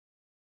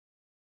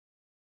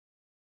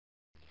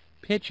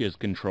pitch is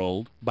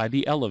controlled by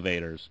the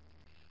elevators,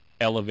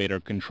 elevator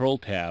control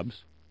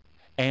tabs,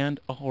 and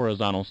a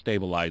horizontal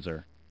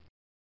stabilizer.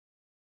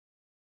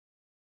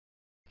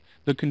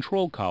 The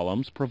control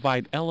columns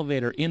provide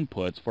elevator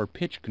inputs for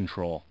pitch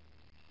control.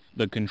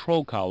 The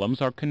control columns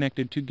are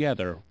connected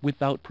together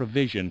without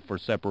provision for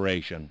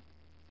separation.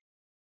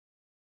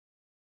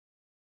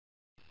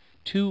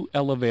 Two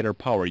elevator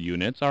power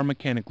units are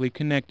mechanically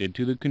connected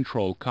to the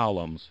control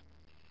columns.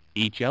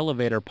 Each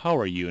elevator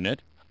power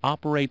unit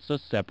operates a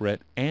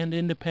separate and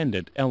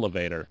independent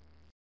elevator.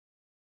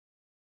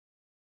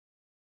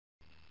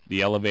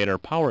 The elevator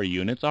power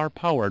units are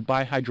powered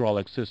by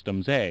hydraulic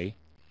systems A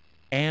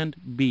and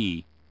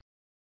B.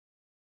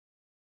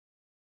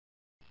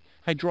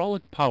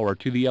 Hydraulic power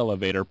to the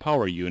elevator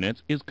power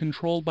units is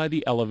controlled by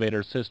the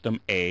elevator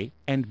system A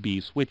and B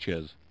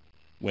switches.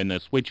 When the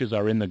switches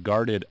are in the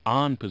guarded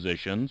on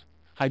positions,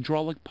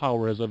 hydraulic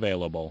power is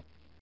available.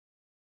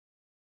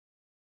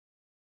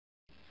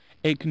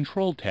 A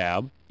control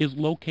tab is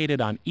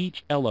located on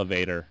each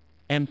elevator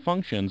and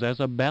functions as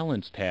a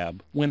balance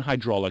tab when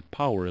hydraulic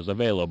power is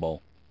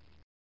available.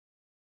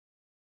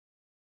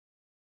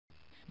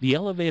 The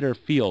elevator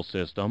feel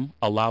system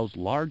allows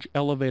large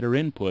elevator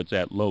inputs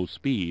at low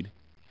speed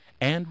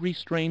and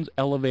restrains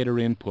elevator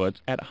inputs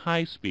at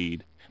high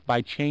speed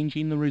by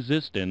changing the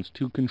resistance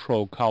to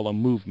control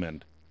column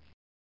movement.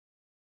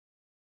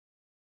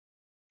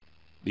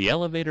 The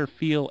elevator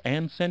feel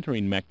and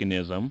centering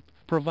mechanism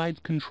provides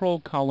control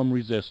column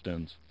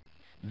resistance.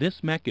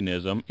 This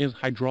mechanism is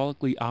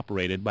hydraulically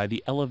operated by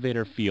the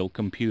elevator feel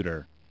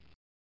computer.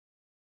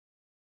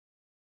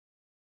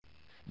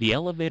 The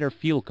elevator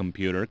feel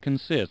computer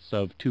consists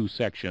of two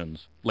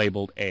sections,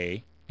 labeled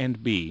A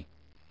and B.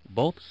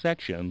 Both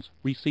sections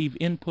receive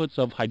inputs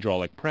of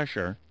hydraulic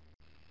pressure,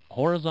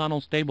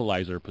 horizontal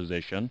stabilizer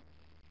position,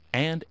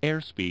 and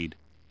airspeed.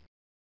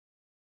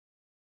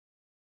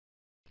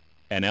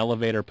 An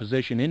elevator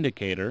position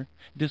indicator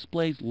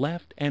displays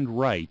left and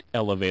right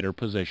elevator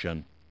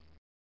position.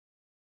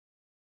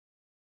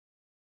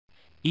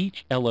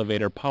 Each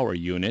elevator power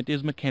unit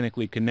is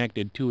mechanically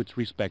connected to its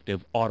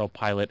respective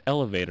autopilot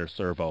elevator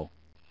servo.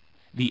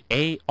 The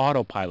A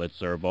autopilot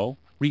servo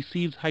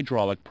receives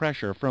hydraulic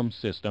pressure from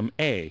System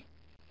A,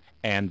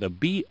 and the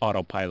B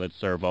autopilot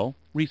servo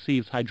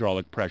receives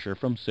hydraulic pressure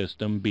from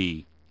System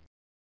B.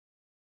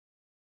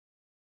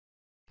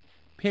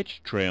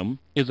 Pitch trim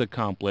is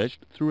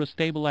accomplished through a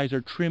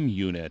stabilizer trim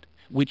unit,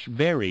 which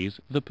varies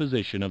the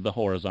position of the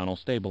horizontal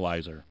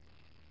stabilizer.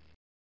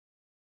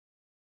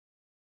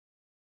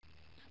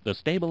 The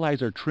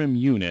stabilizer trim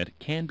unit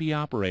can be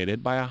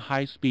operated by a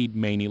high-speed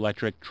main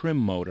electric trim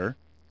motor,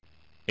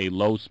 a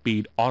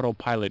low-speed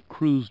autopilot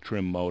cruise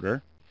trim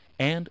motor,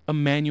 and a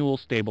manual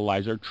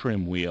stabilizer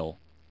trim wheel.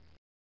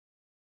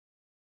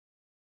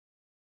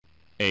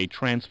 A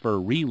transfer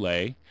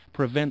relay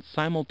prevents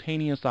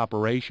simultaneous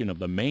operation of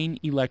the main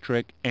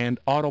electric and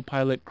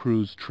autopilot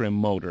cruise trim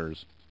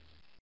motors.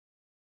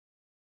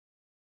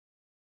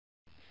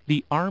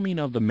 The arming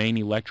of the main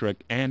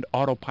electric and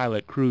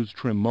autopilot cruise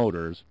trim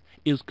motors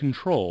is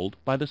controlled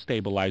by the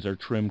stabilizer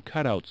trim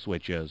cutout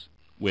switches.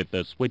 With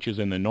the switches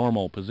in the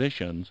normal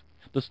positions,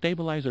 the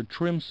stabilizer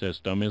trim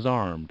system is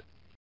armed.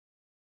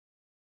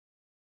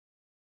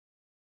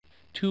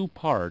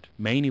 Two-part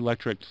main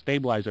electric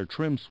stabilizer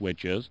trim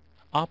switches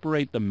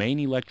operate the main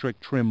electric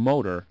trim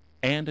motor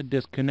and a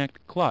disconnect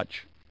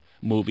clutch.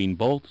 Moving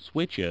both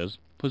switches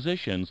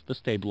positions the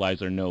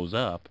stabilizer nose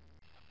up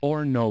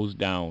or nose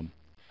down.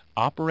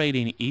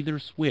 Operating either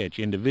switch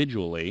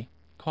individually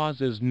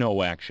causes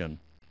no action.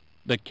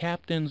 The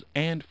captain's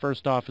and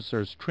first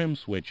officer's trim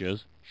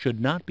switches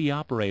should not be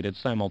operated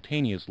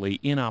simultaneously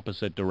in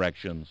opposite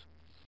directions.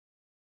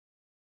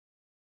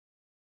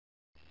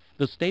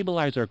 The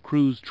stabilizer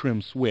cruise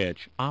trim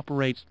switch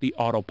operates the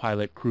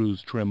autopilot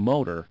cruise trim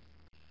motor.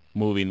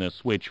 Moving the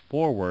switch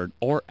forward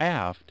or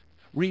aft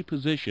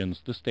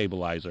repositions the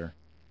stabilizer.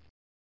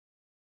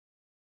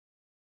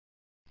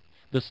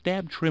 The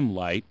stab trim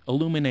light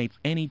illuminates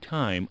any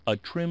time a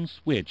trim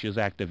switch is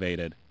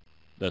activated.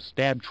 The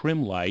stab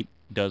trim light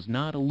does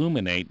not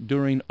illuminate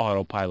during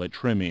autopilot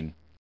trimming.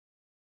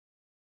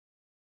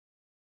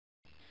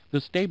 The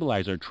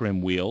stabilizer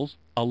trim wheels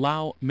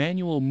allow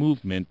manual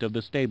movement of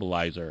the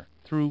stabilizer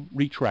through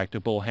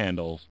retractable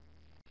handles.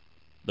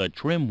 The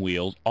trim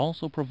wheels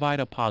also provide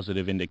a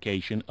positive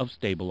indication of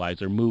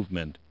stabilizer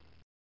movement.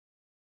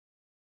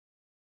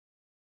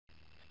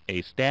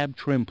 A stab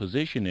trim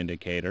position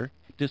indicator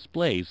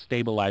displays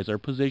stabilizer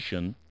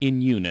position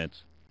in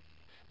units.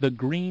 The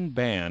green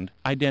band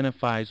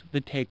identifies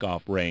the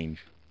takeoff range.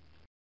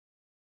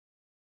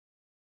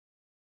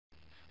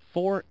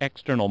 4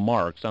 external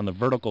marks on the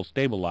vertical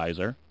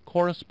stabilizer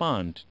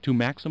correspond to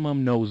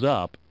maximum nose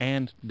up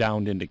and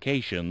down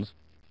indications,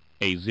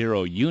 a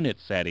 0 unit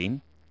setting,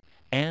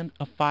 and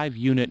a 5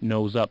 unit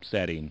nose up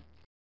setting.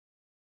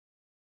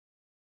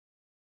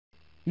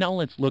 Now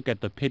let's look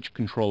at the pitch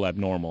control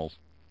abnormals.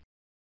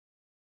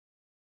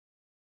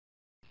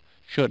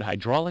 Should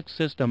hydraulic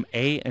system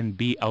A and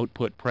B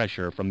output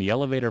pressure from the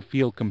elevator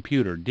field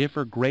computer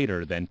differ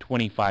greater than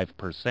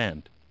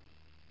 25%,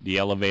 the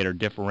elevator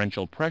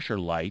differential pressure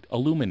light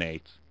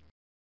illuminates.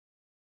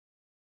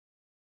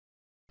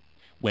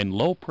 When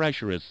low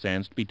pressure is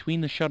sensed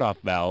between the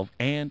shutoff valve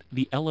and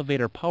the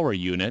elevator power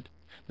unit,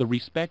 the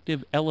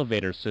respective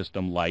elevator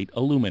system light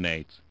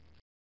illuminates.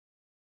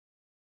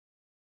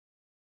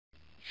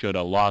 Should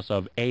a loss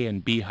of A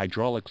and B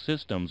hydraulic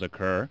systems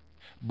occur,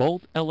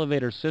 both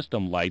elevator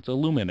system lights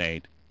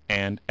illuminate,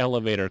 and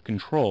elevator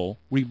control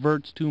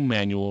reverts to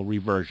manual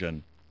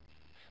reversion.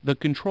 The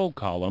control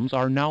columns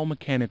are now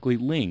mechanically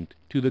linked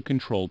to the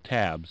control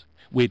tabs,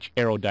 which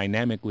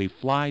aerodynamically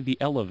fly the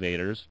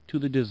elevators to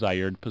the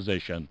desired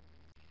position.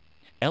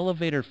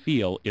 Elevator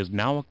feel is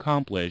now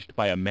accomplished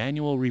by a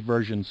manual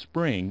reversion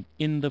spring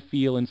in the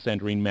feel and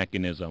centering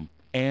mechanism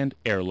and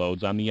air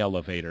loads on the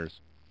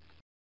elevators.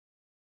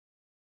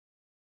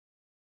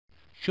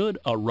 Should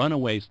a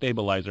runaway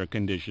stabilizer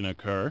condition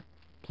occur,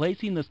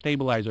 placing the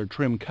stabilizer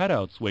trim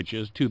cutout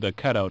switches to the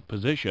cutout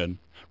position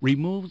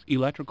removes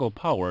electrical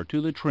power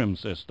to the trim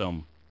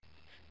system.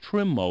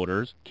 Trim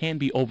motors can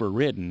be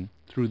overridden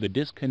through the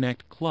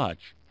disconnect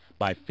clutch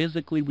by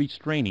physically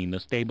restraining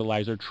the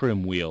stabilizer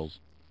trim wheels.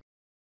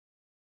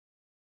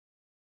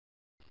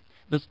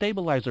 The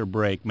stabilizer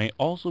brake may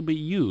also be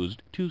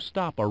used to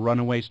stop a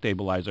runaway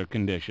stabilizer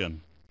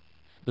condition.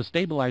 The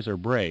stabilizer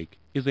brake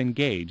is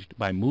engaged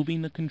by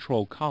moving the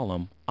control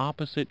column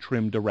opposite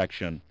trim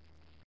direction.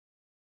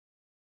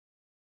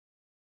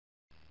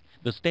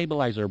 The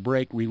stabilizer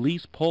brake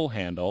release pull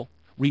handle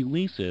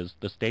releases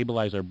the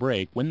stabilizer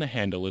brake when the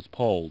handle is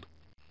pulled.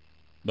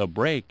 The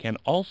brake can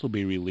also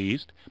be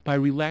released by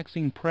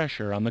relaxing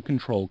pressure on the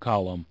control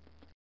column.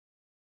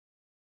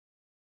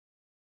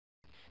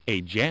 A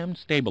jammed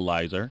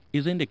stabilizer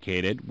is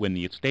indicated when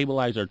the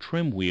stabilizer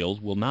trim wheels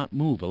will not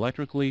move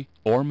electrically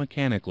or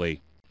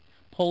mechanically.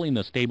 Pulling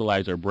the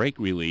stabilizer brake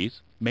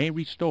release may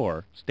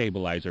restore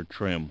stabilizer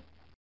trim.